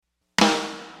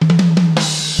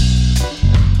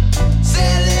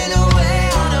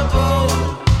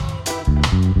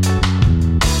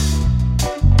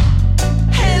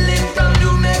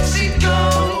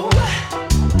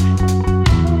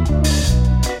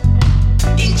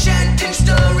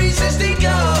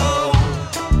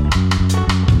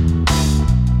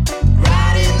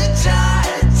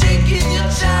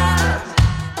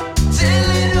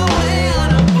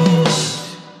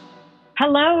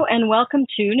welcome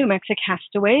to New Mexico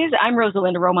Castaways. I'm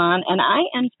Rosalinda Roman, and I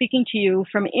am speaking to you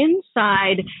from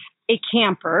inside a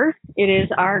camper. It is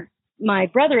my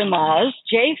brother-in-law's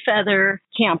Jay Feather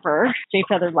camper, Jay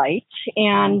Feather Light,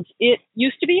 and it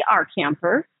used to be our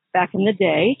camper back in the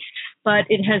day, but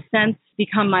it has since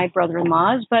become my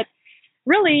brother-in-law's. But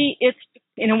really,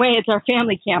 in a way, it's our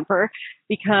family camper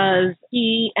because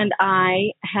he and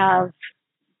I have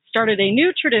started a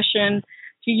new tradition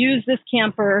to use this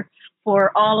camper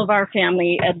for all of our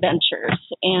family adventures.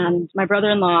 And my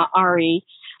brother-in-law, Ari,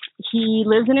 he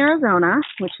lives in Arizona,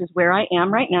 which is where I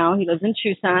am right now. He lives in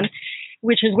Tucson,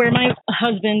 which is where my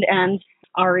husband and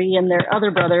Ari and their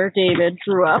other brother, David,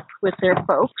 grew up with their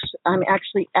folks. I'm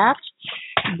actually at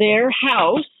their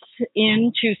house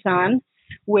in Tucson,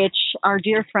 which our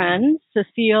dear friends,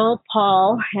 Cecile,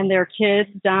 Paul, and their kids,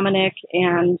 Dominic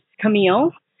and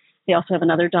Camille. They also have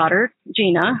another daughter,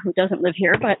 Gina, who doesn't live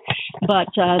here, but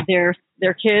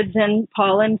their kids and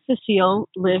Paul and Cecile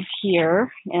live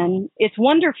here. And it's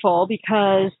wonderful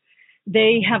because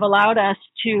they have allowed us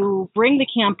to bring the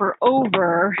camper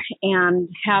over and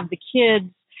have the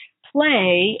kids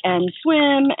play and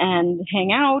swim and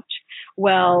hang out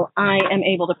while I am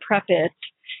able to prep it.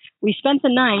 We spent the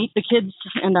night, the kids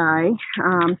and I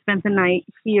spent the night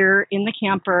here in the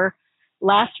camper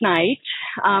last night.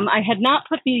 I had not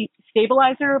put the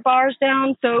stabilizer bars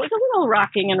down, so it was a little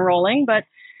rocking and rolling, but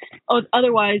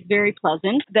otherwise very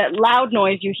pleasant. That loud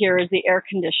noise you hear is the air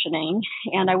conditioning,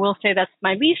 and I will say that's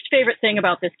my least favorite thing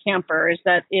about this camper is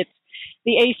that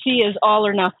the AC is all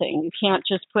or nothing. You can't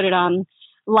just put it on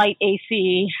light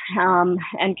AC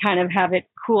and kind of have it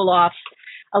cool off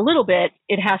a little bit.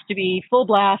 It has to be full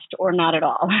blast or not at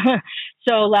all.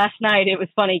 So last night it was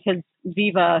funny because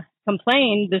Viva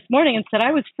complained this morning and said,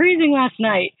 I was freezing last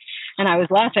night. And I was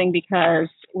laughing because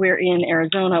we're in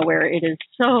Arizona where it is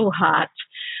so hot.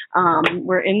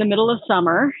 We're in the middle of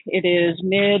summer. It is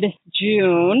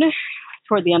mid-June,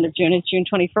 toward the end of June. It's June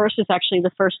 21st. It's actually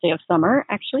the first day of summer,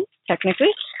 actually, technically,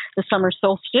 the summer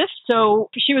solstice. So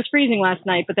she was freezing last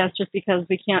night, but that's just because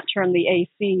we can't turn the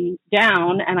AC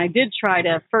down. And I did try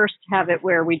to first have it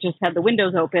where we just had the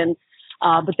windows open,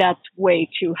 but that's way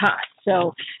too hot.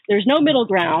 So there's no middle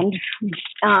ground.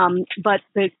 But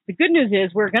the good news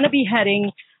is we're going to be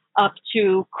heading up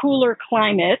to cooler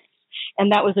climates.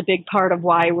 And that was a big part of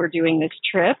why we're doing this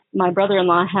trip. My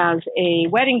brother-in-law has a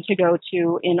wedding to go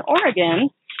to in Oregon,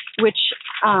 which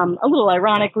a little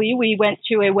ironically, we went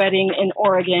to a wedding in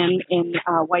Oregon, in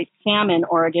White Salmon,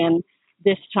 Oregon,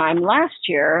 this time last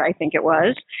year, I think it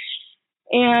was.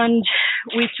 And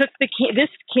we took this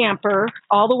camper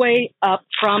all the way up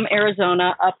from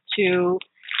Arizona up to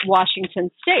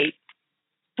Washington State.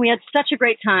 We had such a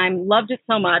great time, loved it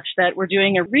so much that we're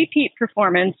doing a repeat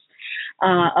performance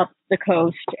up the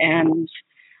coast and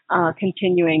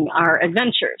continuing our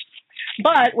adventures.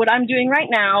 But what I'm doing right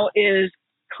now is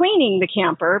cleaning the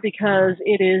camper because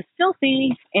it is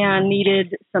filthy and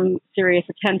needed some serious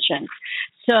attention.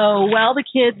 So while the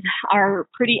kids are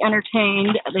pretty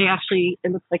entertained,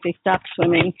 it looks like they stopped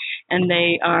swimming and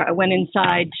they went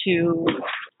inside to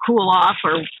cool off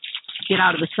or get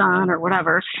out of the sun or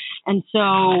whatever. And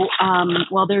so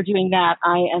while they're doing that,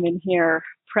 I am in here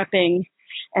prepping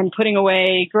and putting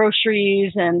away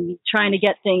groceries and trying to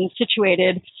get things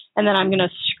situated. And then I'm going to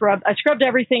scrub. I scrubbed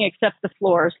everything except the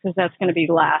floors because that's going to be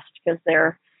last because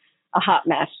they're a hot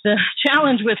mess. The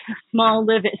challenge with small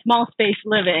space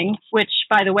living, which,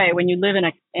 by the way, when you live in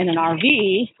an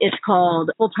RV, it's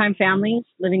called full-time families.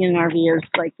 Living in an RV is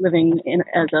like living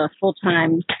as a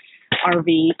full-time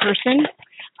RV person.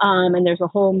 And there's a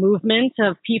whole movement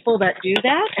of people that do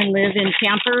that and live in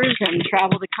campers and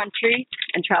travel the country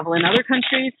and travel in other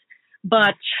countries.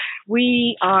 But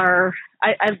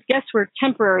I guess we're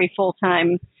temporary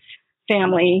full-time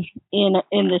family in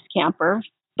this camper.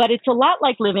 But it's a lot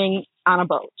like living on a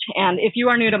boat. And if you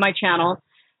are new to my channel,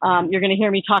 you're going to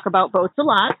hear me talk about boats a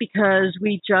lot because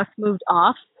we just moved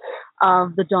off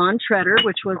of the Dawn Treader,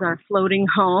 which was our floating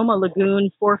home, a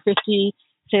Lagoon 450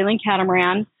 sailing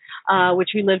catamaran, which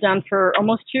we lived on for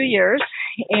almost 2 years.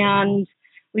 And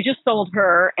we just sold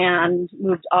her and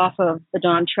moved off of the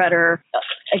Dawn Treader.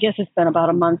 I guess it's been about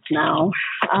a month now.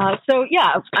 So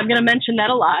yeah, I'm going to mention that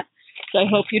a lot. So I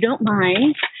hope you don't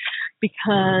mind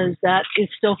because that is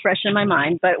still fresh in my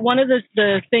mind. But one of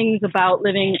the things about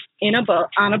living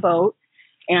on a boat,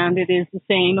 and it is the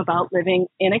same about living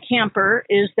in a camper,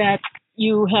 is that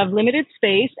you have limited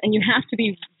space and you have to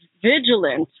be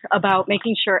vigilant about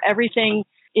making sure everything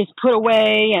is put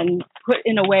away and put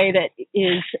in a way that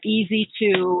is easy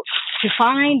to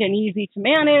find and easy to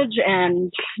manage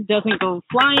and doesn't go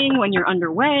flying when you're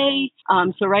underway.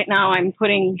 So right now I'm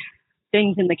putting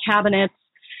things in the cabinets.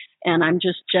 And I'm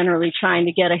just generally trying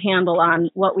to get a handle on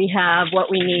what we have,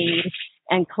 what we need,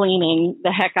 and cleaning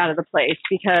the heck out of the place.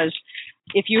 Because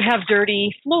if you have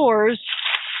dirty floors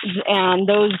and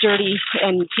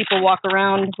people walk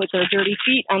around with their dirty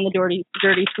feet on the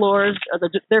dirty floors, or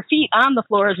their feet on the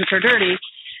floors, which are dirty,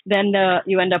 then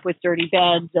you end up with dirty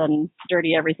beds and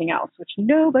dirty everything else, which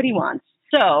nobody wants.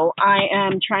 So I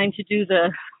am trying to do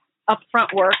the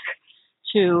upfront work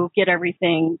to get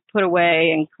everything put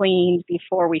away and cleaned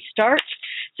before we start.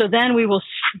 So then we will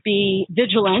be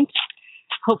vigilant,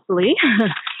 hopefully,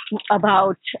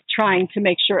 about trying to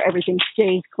make sure everything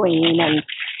stays clean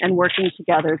and working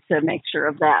together to make sure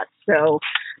of that. So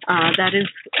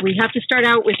we have to start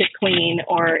out with it clean,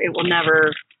 or it will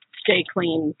never stay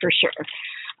clean for sure.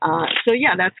 So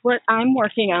yeah, that's what I'm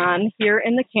working on here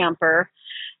in the camper.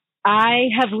 I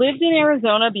have lived in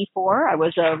Arizona before. I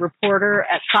was a reporter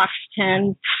at Fox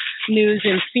 10 News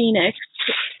in Phoenix,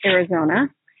 Arizona.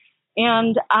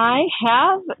 And I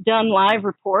have done live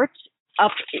reports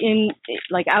up in,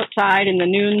 like, outside in the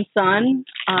noon sun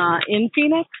in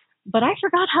Phoenix, but I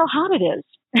forgot how hot it is.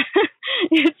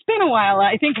 It's been a while.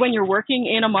 I think when you're working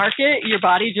in a market, your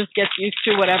body just gets used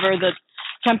to whatever the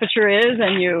temperature is,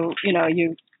 and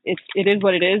it is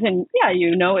what it is. And yeah,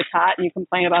 it's hot and you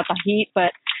complain about the heat,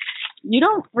 but you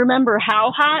don't remember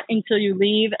how hot until you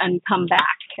leave and come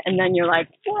back. And then you're like,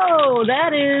 whoa,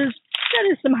 that is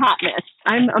some hotness.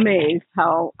 I'm amazed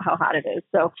how hot it is.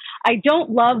 So I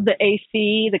don't love the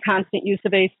AC, the constant use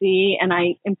of AC. And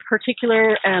I, in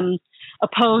particular, am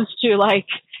opposed to, like,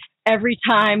 every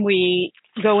time we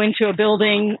go into a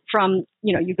building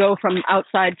you go from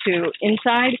outside to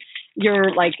inside,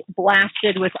 you're like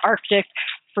blasted with Arctic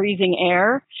freezing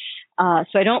air.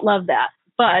 So I don't love that.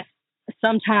 But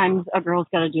sometimes a girl's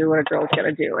got to do what a girl's got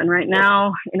to do. And right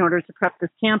now, in order to prep this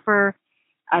camper,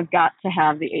 I've got to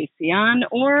have the AC on,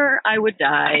 or I would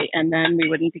die, and then we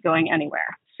wouldn't be going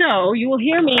anywhere. So you will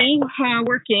hear me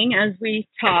working as we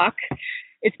talk.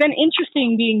 It's been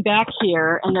interesting being back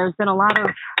here, and there's been a lot of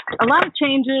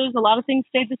changes. A lot of things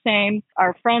stayed the same.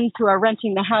 Our friends who are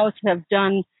renting the house have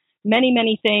done many,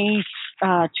 many things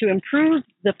to improve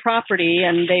the property,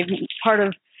 and part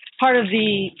of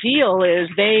the deal is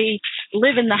they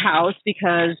live in the house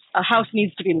because a house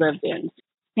needs to be lived in,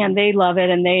 and they love it.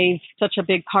 And they've such a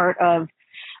big part of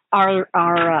our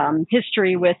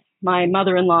history with my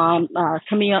mother-in-law,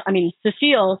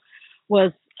 Cecile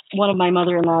was one of my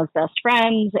mother-in-law's best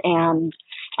friends. And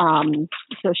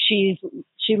so she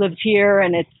lives here,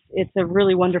 and it's a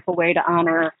really wonderful way to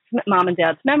honor mom and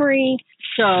dad's memory.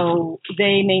 So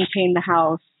they maintain the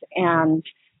house, and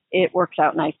it works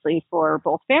out nicely for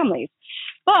both families.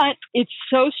 But it's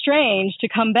so strange to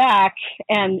come back,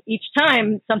 and each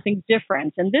time something's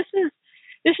different. And this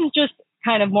is just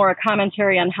kind of more a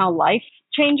commentary on how life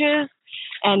changes,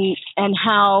 and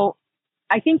how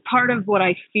I think part of what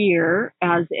I fear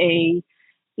as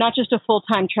not just a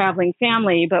full-time traveling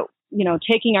family, but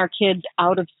taking our kids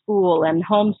out of school and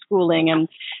homeschooling and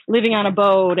living on a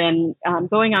boat and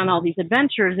going on all these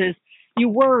adventures is you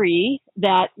worry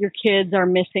that your kids are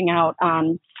missing out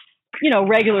on,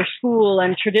 regular school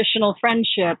and traditional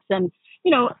friendships. And,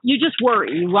 you just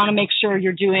worry. You want to make sure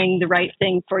you're doing the right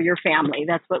thing for your family.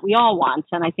 That's what we all want.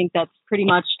 And I think that's pretty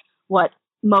much what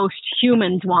most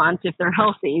humans want if they're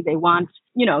healthy. They want,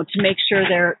 to make sure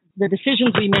the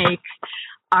decisions we make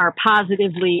are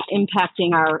positively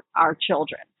impacting our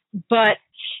children. But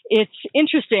it's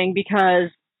interesting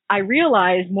because I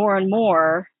realize more and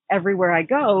more everywhere I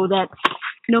go that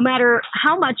no matter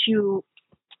how much you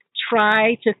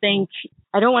try to think,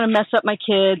 I don't want to mess up my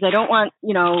kids, I don't want,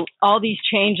 all these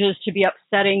changes to be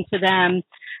upsetting to them,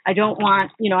 I don't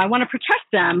want, I want to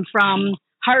protect them from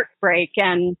heartbreak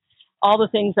and all the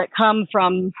things that come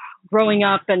from growing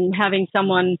up and having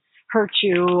someone hurt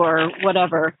you or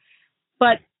whatever.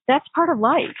 But that's part of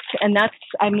life. And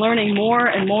I'm learning more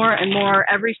and more and more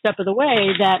every step of the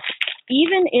way that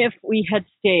even if we had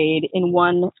stayed in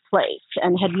one place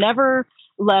and had never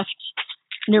left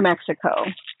New Mexico,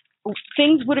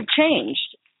 things would have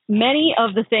changed. Many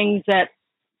of the things that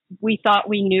we thought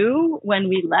we knew when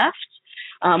we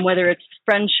left, whether it's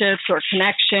friendships or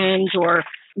connections, or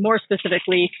more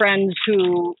specifically, friends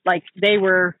who, like, they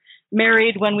were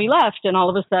married when we left, and all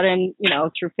of a sudden,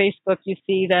 through Facebook, you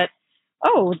see that,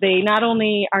 they not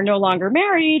only are no longer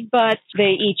married, but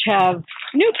they each have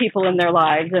new people in their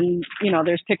lives. And,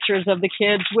 there's pictures of the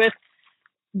kids with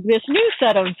this new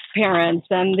set of parents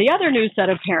and the other new set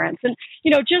of parents. And,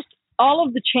 just all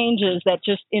of the changes that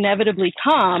just inevitably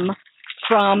come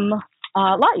from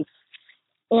life.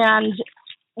 And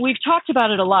we've talked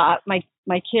about it a lot. My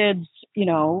kids,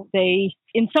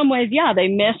 in some ways, yeah, they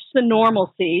miss the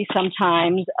normalcy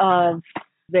sometimes of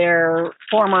their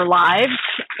former lives.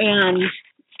 And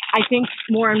I think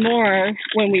more and more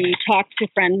when we talk to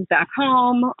friends back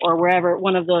home or wherever,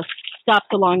 one of the stops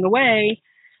along the way,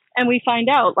 and we find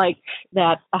out like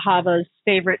that Ahava's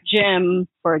favorite gym,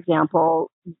 for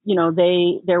example,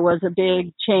 there was a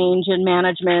big change in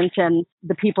management and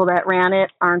the people that ran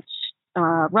it aren't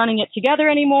running it together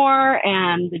anymore.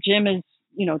 And the gym is,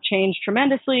 changed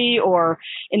tremendously. Or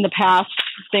in the past,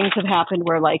 things have happened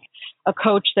where like a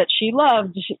coach that she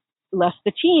loved left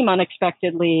the team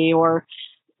unexpectedly, or,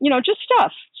 just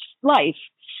stuff, life.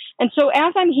 And so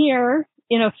as I'm here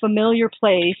in a familiar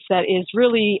place that is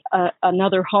really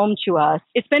another home to us,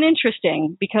 it's been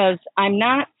interesting because I'm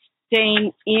not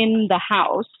staying in the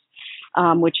house,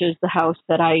 which is the house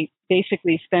that I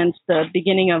basically spent the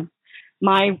beginning of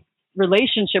my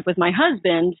relationship with my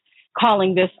husband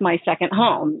calling this my second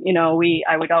home.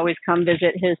 I would always come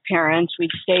visit his parents. We'd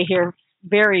stay here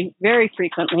very, very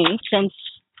frequently since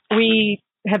we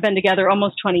have been together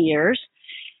almost 20 years.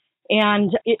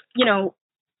 And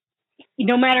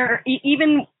no matter,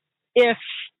 even if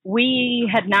we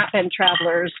had not been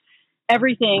travelers,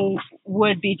 everything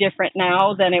would be different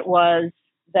now than it was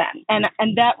then.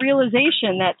 And that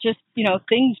realization that just,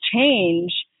 things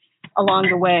change along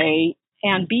the way,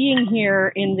 and being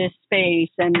here in this space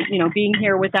and, being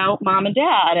here without mom and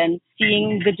dad and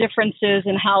seeing the differences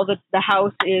in how the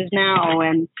house is now.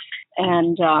 And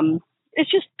it's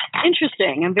just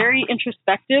interesting. I'm very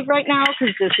introspective right now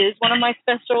because this is one of my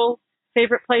special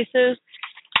favorite places.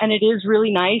 And it is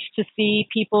really nice to see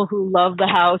people who love the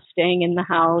house staying in the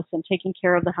house and taking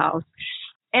care of the house.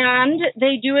 And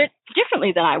they do it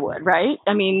differently than I would, right?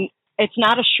 I mean, it's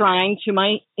not a shrine to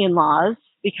my in-laws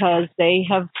because they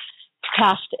have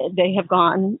passed, they have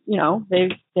gone,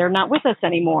 they're not with us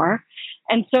anymore.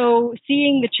 And so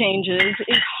seeing the changes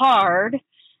is hard,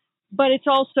 but it's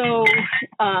also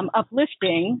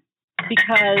uplifting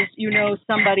because,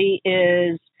 somebody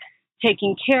is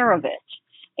taking care of it.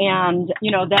 And,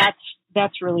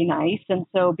 that's really nice. And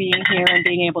so being here and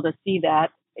being able to see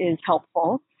that is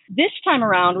helpful. This time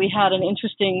around, we had an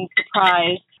interesting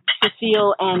surprise.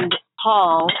 Cecile and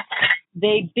Paul,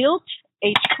 they built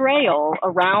a trail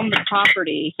around the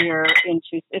property here in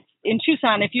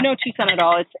Tucson. If you know Tucson at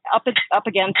all, it's up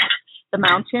against the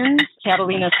mountains.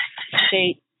 Catalina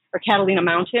State or Catalina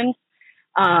Mountains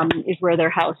is where their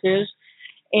house is.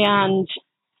 And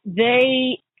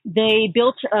they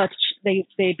built a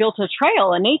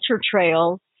trail, a nature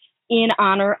trail, in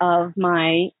honor of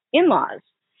my in-laws.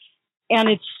 And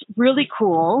it's really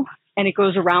cool. And it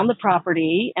goes around the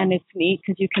property, and it's neat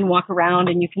because you can walk around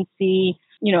and you can see,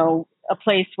 a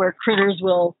place where critters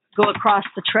will go across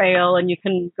the trail, and you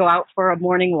can go out for a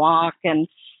morning walk. And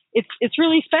it's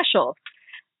really special.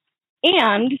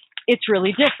 And it's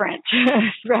really different,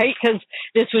 right? Because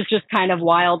this was just kind of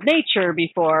wild nature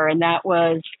before, and that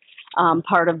was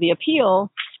part of the appeal.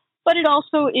 But it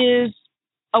also is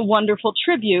a wonderful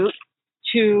tribute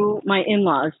to my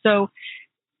in-laws. So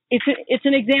it's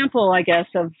an example, I guess,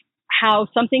 of how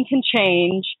something can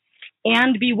change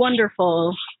and be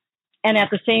wonderful, and at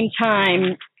the same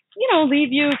time,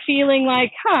 leave you feeling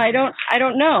like, I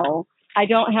don't know. I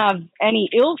don't have any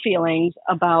ill feelings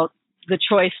about the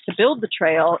choice to build the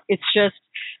trail. It's just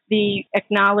the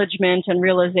acknowledgement and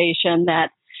realization that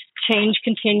change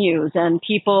continues, and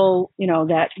people,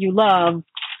 that you love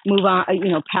move on,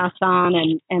 pass on,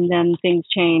 and then things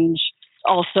change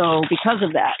also because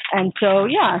of that. And so,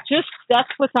 yeah, just that's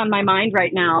what's on my mind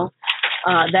right now.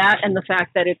 That and the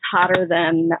fact that it's hotter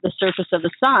than the surface of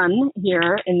the sun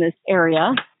here in this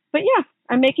area. But yeah,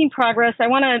 I'm making progress. I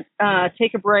want to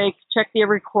take a break, check the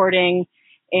recording,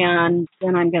 and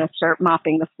then I'm going to start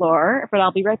mopping the floor. But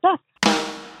I'll be right back.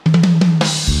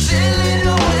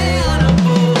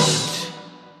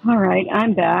 All right,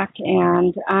 I'm back,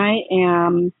 and I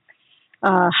am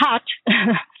hot.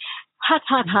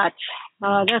 hot.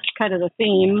 That's kind of the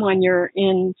theme when you're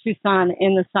in Tucson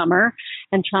in the summer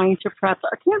and trying to prep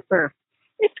a camper.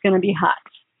 It's going to be hot.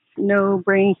 No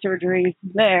brain surgery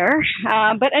there.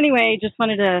 But anyway, just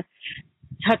wanted to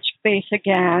touch base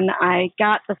again. I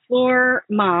got the floor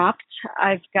mopped.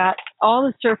 I've got all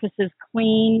the surfaces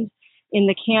cleaned in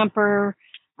the camper.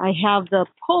 I have the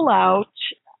pull-out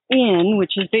in,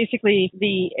 which is basically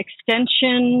the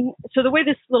extension. So the way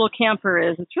this little camper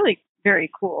is, it's really very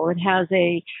cool. It has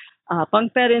a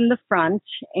bunk bed in the front,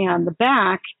 and the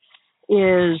back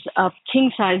is a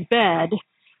king-size bed,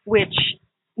 which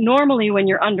normally when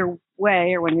you're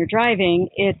underway or when you're driving,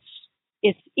 it's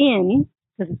in,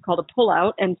 because it's called a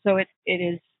pull-out, and so it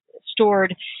is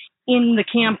stored in the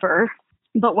camper.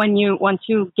 But once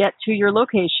you get to your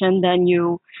location, then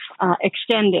you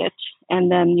extend it,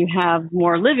 and then you have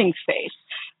more living space.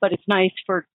 But it's nice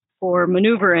for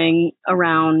maneuvering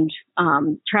around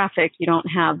traffic. You don't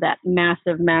have that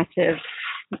massive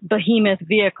behemoth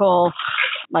vehicle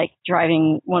like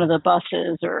driving one of the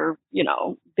buses or,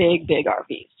 big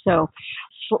RVs. So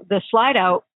the slide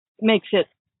out makes it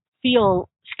feel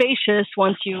spacious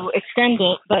once you extend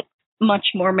it, but much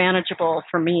more manageable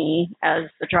for me as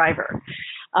the driver.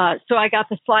 So I got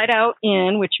the slide out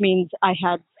in, which means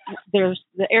there's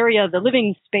the area, the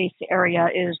living space area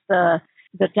is the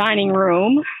dining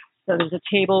room. So there's a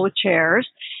table with chairs,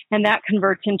 and that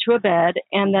converts into a bed.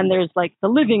 And then there's like the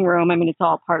living room. I mean, it's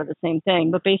all part of the same thing,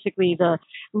 but basically the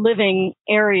living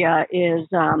area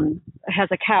has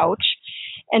a couch.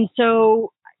 And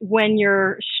so when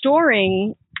you're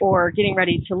storing or getting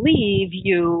ready to leave,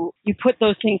 you put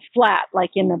those things flat, like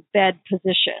in the bed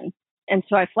position. And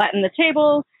so I flattened the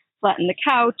table, flattened the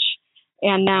couch,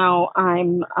 and now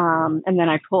and then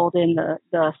I pulled in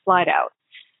the slide out.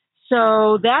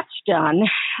 So that's done.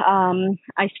 I'm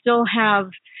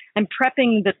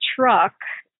prepping the truck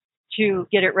to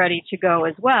get it ready to go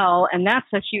as well. And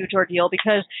that's a huge ordeal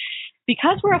because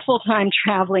we're a full-time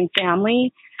traveling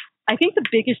family. I think the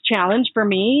biggest challenge for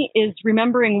me is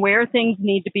remembering where things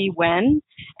need to be when,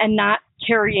 and not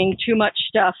carrying too much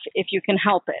stuff if you can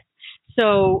help it.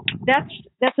 So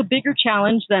that's a bigger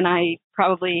challenge than I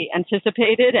probably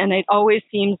anticipated. And it always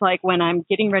seems like when I'm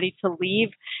getting ready to leave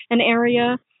an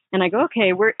area and I go,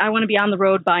 okay, I want to be on the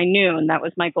road by noon. That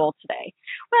was my goal today.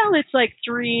 Well, it's like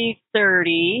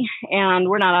 3:30 and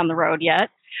we're not on the road yet.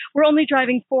 We're only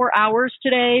driving 4 hours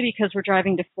today because we're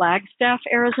driving to Flagstaff,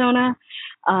 Arizona,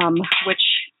 which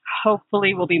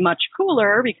hopefully will be much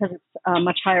cooler because it's a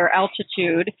much higher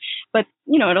altitude. But,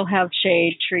 it'll have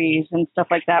shade, trees, and stuff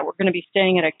like that. We're going to be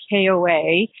staying at a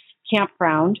KOA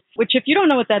campground, which if you don't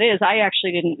know what that is, I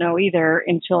actually didn't know either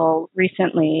until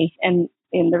recently. And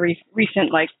in the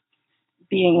recent,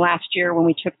 being last year when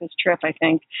we took this trip, I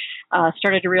think,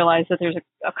 started to realize that there's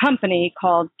a company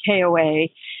called KOA,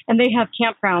 and they have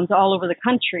campgrounds all over the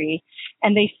country.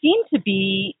 And they seem to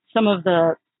be some of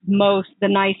the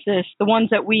nicest, the ones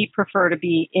that we prefer to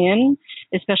be in,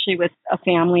 especially with a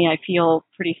family. I feel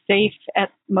pretty safe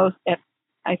at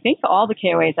I think all the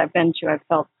KOAs I've been to, I've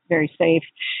felt very safe.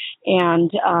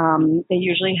 And they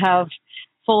usually have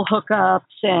full hookups,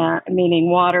 meaning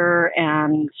water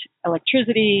and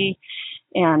electricity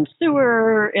and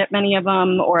sewer at many of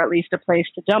them, or at least a place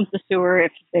to dump the sewer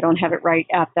if they don't have it right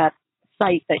at that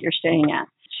site that you're staying at.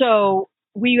 So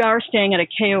we are staying at a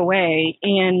KOA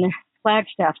in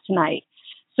Flagstaff tonight.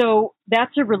 So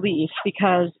that's a relief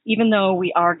because even though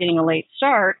we are getting a late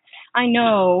start, I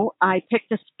know I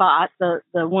picked a spot. The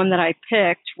one that I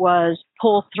picked was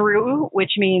pull through,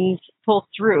 which means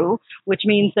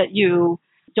that you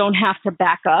don't have to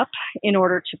back up in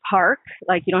order to park.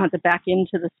 Like you don't have to back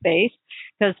into the space.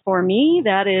 Because for me,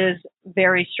 that is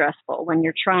very stressful when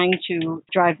you're trying to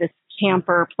drive this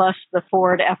camper plus the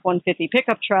Ford F-150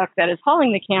 pickup truck that is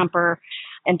hauling the camper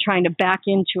and trying to back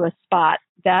into a spot.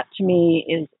 That to me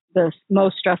is the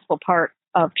most stressful part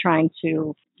of trying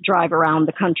to drive around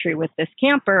the country with this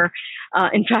camper.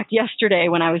 In fact, yesterday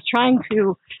when I was trying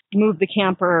to move the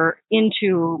camper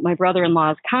into my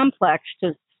brother-in-law's complex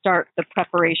to start the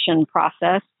preparation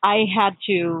process, I had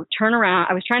to turn around.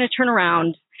 I was trying to turn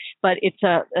around, but it's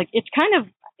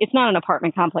not an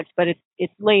apartment complex, but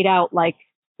it's laid out like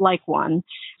one.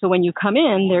 So when you come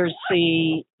in, there's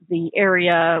the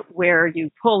area where you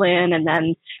pull in, and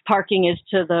then parking is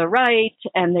to the right,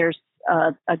 and there's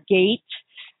a gate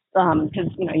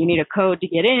because you need a code to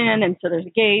get in, and so there's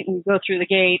a gate, and you go through the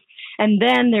gate, and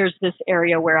then there's this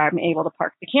area where I'm able to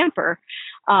park the camper,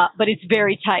 but it's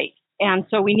very tight. And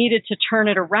so we needed to turn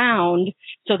it around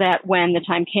so that when the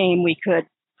time came, we could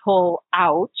pull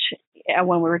out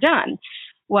when we were done.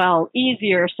 Well,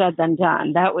 easier said than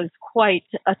done. That was quite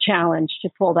a challenge to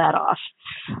pull that off.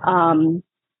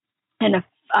 And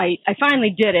I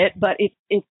finally did it, but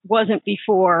it wasn't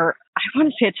before, I want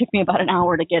to say it took me about an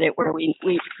hour to get it where we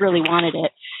really wanted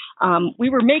it.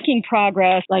 We were making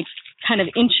progress, like kind of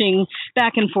inching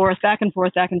back and forth,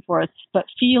 but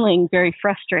feeling very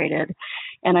frustrated.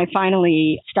 And I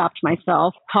finally stopped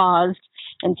myself, paused,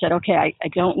 and said, okay, I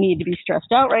don't need to be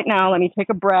stressed out right now. Let me take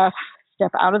a breath,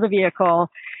 step out of the vehicle,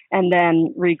 and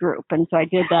then regroup. And so I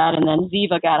did that. And then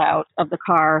Ziva got out of the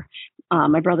car.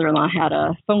 My brother-in-law had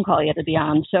a phone call he had to be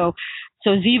on. So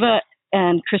Ziva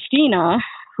and Christina,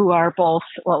 who are both,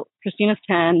 well, Christina's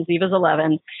 10, Ziva's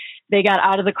 11, they got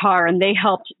out of the car and they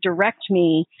helped direct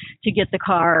me to get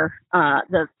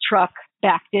the truck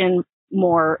backed in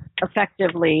more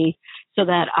effectively so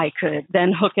that I could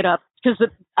then hook it up, because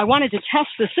I wanted to test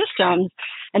the systems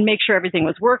and make sure everything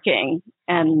was working.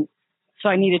 And so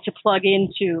I needed to plug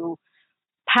into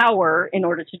power in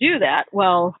order to do that.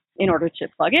 Well, in order to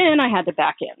plug in, I had to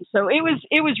back in. So it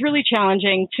was really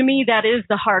challenging. To me, that is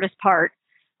the hardest part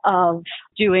of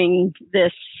doing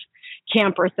this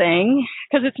camper thing,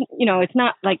 because it's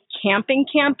not like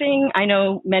camping. I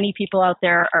know many people out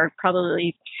there are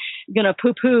probably going to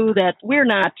poo-poo that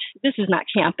this is not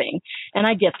camping. And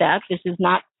I get that. This is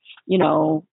not,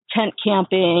 tent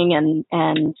camping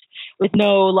and with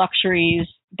no luxuries,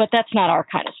 but that's not our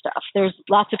kind of stuff. There's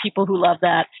lots of people who love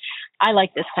that. I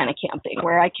like this kind of camping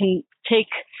where I can take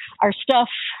our stuff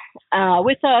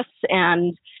with us,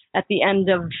 and at the end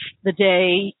of the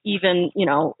day, even,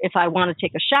 if I want to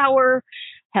take a shower,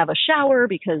 have a shower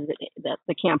because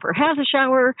the camper has a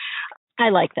shower. I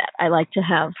like that. I like to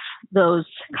have those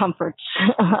comforts,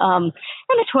 and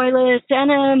a toilet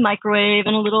and a microwave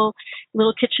and a little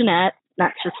kitchenette.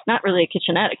 Not really a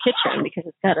kitchenette, a kitchen, because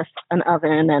it's got an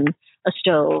oven and a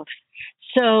stove.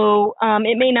 So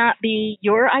it may not be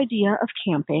your idea of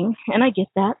camping, and I get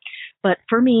that. But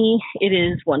for me, it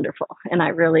is wonderful. And I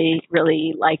really,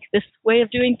 really like this way of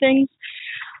doing things.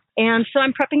 And so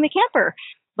I'm prepping the camper.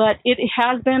 But it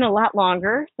has been a lot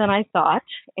longer than I thought.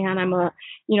 And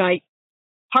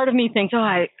part of me thinks,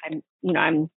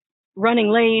 I'm running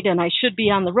late and I should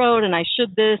be on the road and I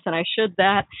should this and I should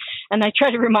that. And I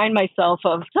try to remind myself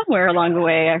of somewhere along the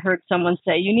way, I heard someone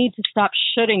say, you need to stop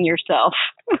shooting yourself,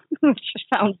 which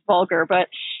sounds vulgar, but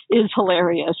is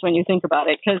hilarious when you think about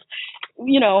it. Because,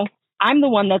 I'm the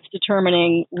one that's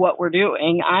determining what we're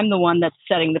doing. I'm the one that's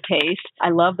setting the pace.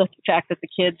 I love the fact that the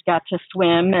kids got to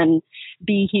swim and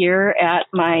be here at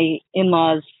my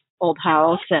in-laws' old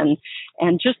house and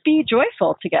just be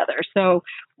joyful together. So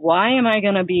why am I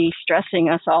going to be stressing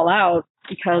us all out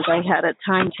because I had a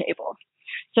timetable?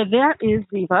 So that is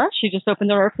Ziva. She just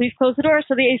opened the door. Please close the door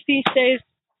so the AC stays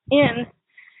in.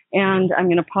 And I'm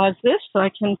going to pause this so I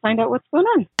can find out what's going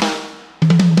on.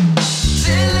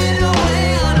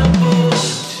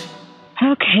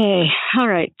 Okay. All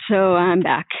right. So I'm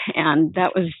back. And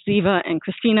that was Ziva and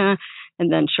Christina,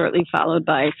 and then shortly followed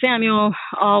by Samuel,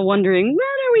 all wondering, where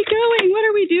are we going? What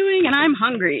are we doing? And I'm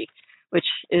hungry, which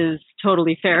is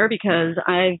totally fair because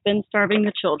I've been starving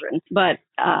the children. But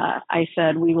I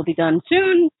said we will be done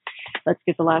soon. Let's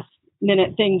get the last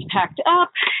minute things packed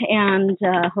up, and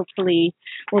hopefully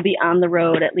we'll be on the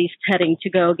road, at least heading to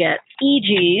go get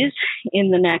EGs in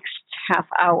the next half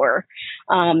hour.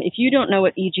 If you don't know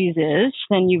what EGs is,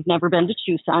 then you've never been to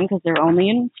Tucson, because they're only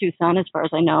in Tucson as far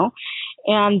as I know.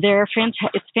 And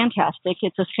it's fantastic.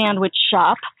 It's a sandwich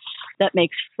shop that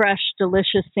makes fresh,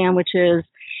 delicious sandwiches.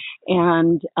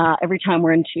 And every time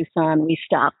we're in Tucson, we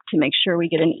stop to make sure we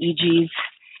get an EG's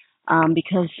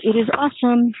because it is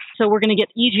awesome. So we're going to get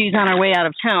EGs on our way out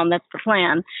of town. That's the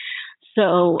plan.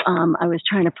 So I was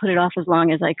trying to put it off as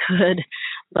long as I could.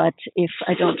 But if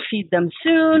I don't feed them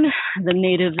soon, the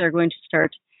natives are going to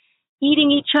start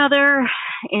eating each other,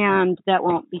 and that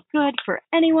won't be good for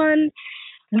anyone.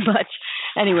 But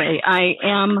anyway,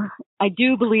 I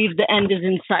do believe the end is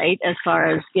in sight as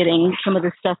far as getting some of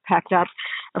this stuff packed up.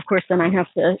 Of course, then I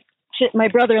have to fit my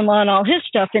brother-in-law and all his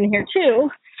stuff in here too.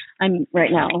 I'm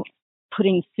right now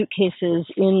putting suitcases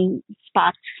in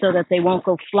spots so that they won't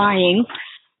go flying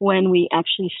when we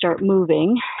actually start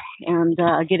moving, and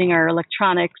getting our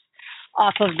electronics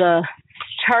off of the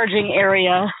charging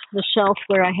area, the shelf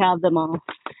where I have them all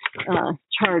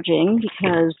charging,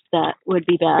 because that would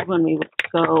be bad when we would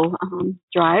go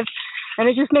drive. And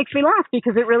it just makes me laugh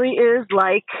because it really is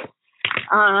like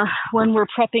when we're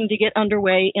prepping to get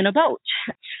underway in a boat.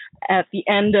 At the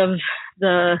end of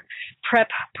the prep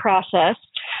process,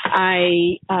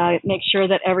 I make sure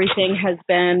that everything has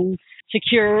been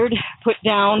secured, put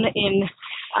down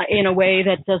in a way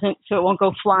that so it won't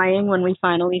go flying when we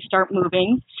finally start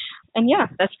moving. And yeah,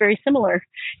 that's very similar.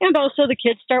 And also the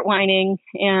kids start whining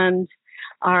and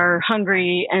are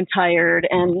hungry and tired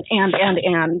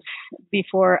and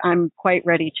before I'm quite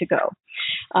ready to go.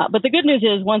 But the good news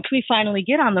is once we finally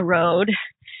get on the road,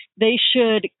 they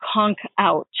should conk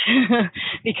out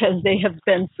because they have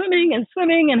been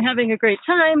swimming and having a great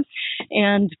time.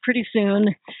 And pretty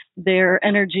soon their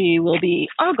energy will be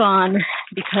all gone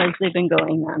because they've been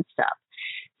going nonstop.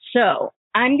 So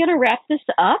I'm going to wrap this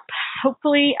up.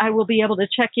 Hopefully I will be able to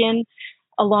check in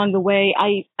along the way.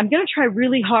 I'm going to try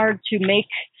really hard to make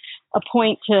a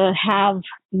point to have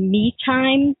me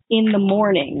time in the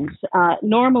mornings.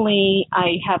 Normally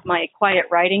I have my quiet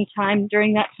writing time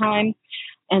during that time.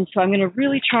 And so I'm going to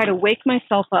really try to wake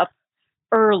myself up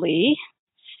early,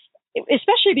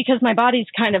 especially because my body's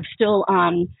kind of still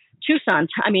on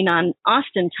on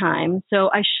Austin time. So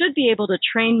I should be able to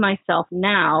train myself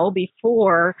now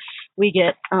before we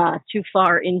get too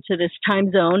far into this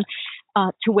time zone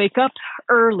to wake up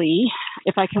early.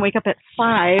 If I can wake up at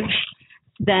 5,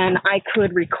 then I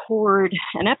could record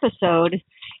an episode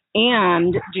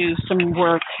and do some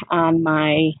work on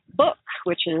my book,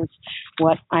 which is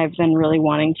what I've been really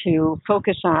wanting to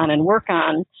focus on and work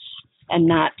on, and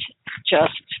not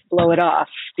just blow it off.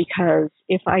 Because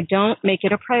if I don't make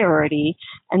it a priority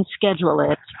and schedule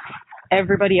it,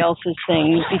 everybody else's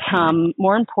things become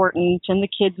more important, and the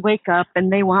kids wake up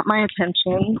and they want my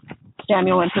attention,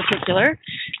 Samuel in particular,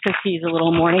 because he's a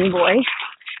little morning boy.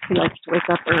 He likes to wake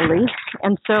up early.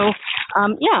 And so,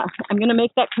 I'm going to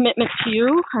make that commitment to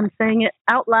you. I'm saying it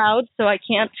out loud, so I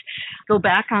can't go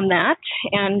back on that.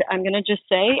 And I'm going to just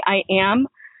say I am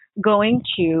going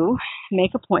to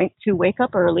make a point to wake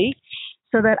up early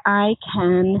so that I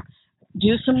can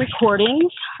do some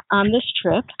recordings on this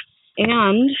trip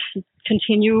and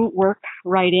continue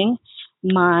writing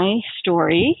my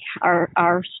story, our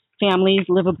family's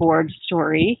live aboard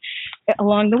story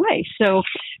along the way. So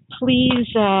please,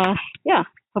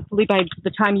 hopefully by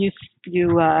the time you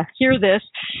hear this,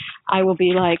 I will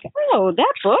be like, oh,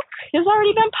 that book has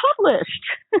already been published.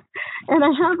 And I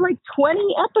have like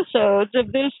 20 episodes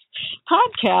of this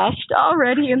podcast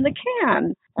already in the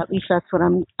can. At least that's what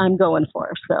I'm going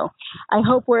for. So I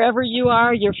hope wherever you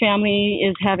are, your family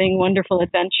is having wonderful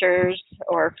adventures,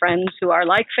 or friends who are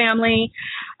like family,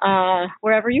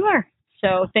 wherever you are.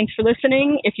 So thanks for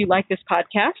listening. If you like this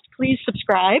podcast, please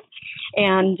subscribe.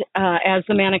 And as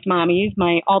the Manic Mommies,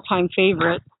 my all-time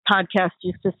favorite podcast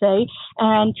used to say,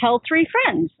 and tell 3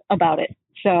 friends about it.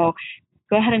 So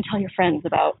go ahead and tell your friends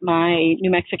about my New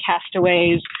Mexico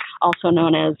Castaways, also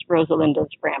known as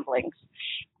Rosalinda's Ramblings.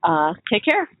 Take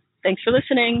care. Thanks for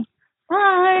listening.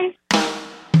 Bye.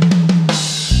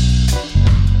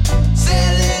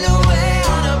 Sailing away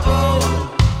on a boat,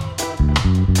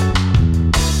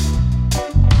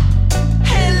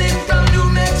 hailing from New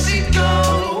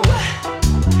Mexico,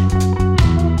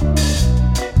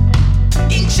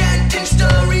 enchanting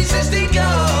stories as they